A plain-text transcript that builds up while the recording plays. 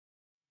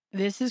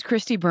This is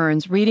Christy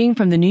Burns reading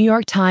from the New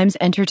York Times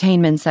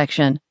Entertainment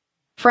section.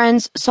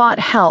 Friends sought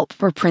help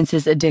for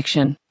Prince's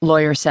addiction,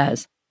 lawyer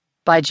says,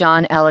 by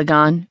John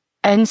Eligon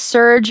and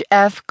Serge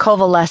F.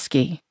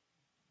 Kovaleski.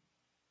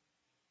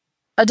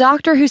 A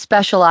doctor who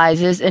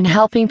specializes in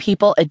helping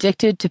people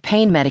addicted to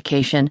pain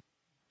medication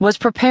was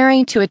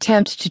preparing to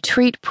attempt to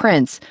treat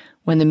Prince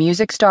when the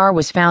music star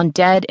was found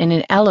dead in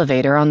an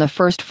elevator on the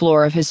first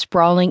floor of his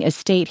sprawling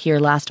estate here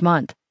last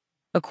month,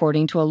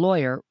 according to a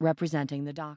lawyer representing the doctor.